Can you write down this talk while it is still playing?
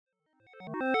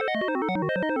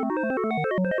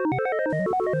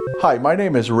Hi, my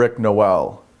name is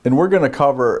Noel, and we're going to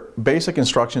cover basic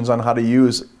instructions on how to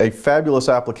use a fabulous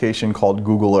application called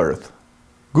Google Earth.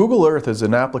 Google Earth is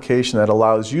an application that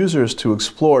allows users to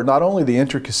explore not only the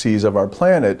intricacies of our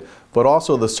planet, but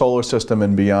also the solar system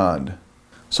and beyond.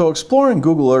 So exploring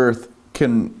Google Earth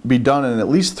can be done in at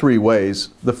least three ways.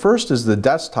 The first is the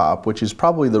desktop, which is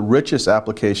probably the richest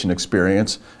application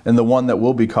experience and the one that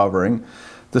we'll be covering.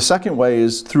 The second way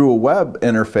is through a web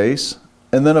interface,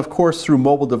 and then of course through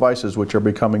mobile devices, which are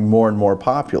becoming more and more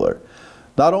popular.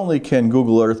 Not only can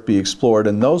Google Earth be explored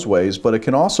in those ways, but it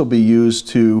can also be used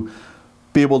to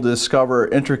be able to discover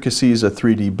intricacies of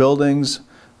 3D buildings,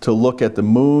 to look at the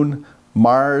moon,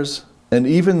 Mars, and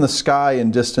even the sky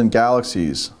in distant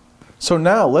galaxies. So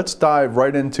now let's dive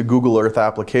right into Google Earth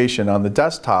application on the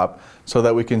desktop so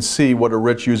that we can see what a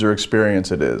rich user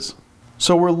experience it is.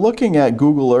 So we're looking at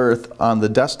Google Earth on the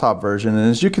desktop version,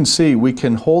 and as you can see, we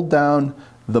can hold down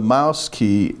the mouse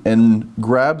key and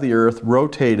grab the Earth,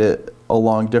 rotate it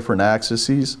along different axes.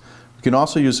 We can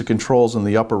also use the controls in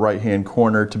the upper right hand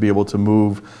corner to be able to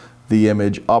move the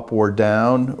image up or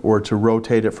down, or to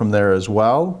rotate it from there as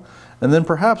well. And then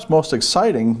perhaps most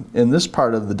exciting in this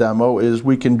part of the demo is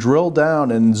we can drill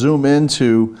down and zoom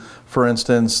into, for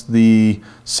instance, the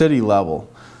city level.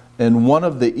 And one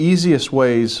of the easiest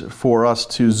ways for us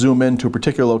to zoom into a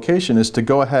particular location is to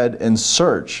go ahead and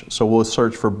search. So we'll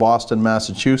search for Boston,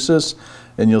 Massachusetts,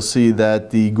 and you'll see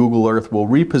that the Google Earth will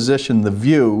reposition the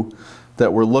view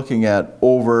that we're looking at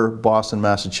over Boston,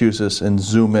 Massachusetts, and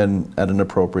zoom in at an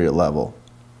appropriate level.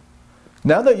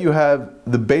 Now that you have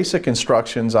the basic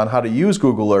instructions on how to use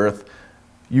Google Earth,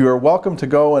 you are welcome to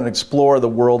go and explore the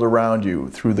world around you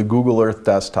through the Google Earth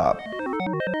desktop.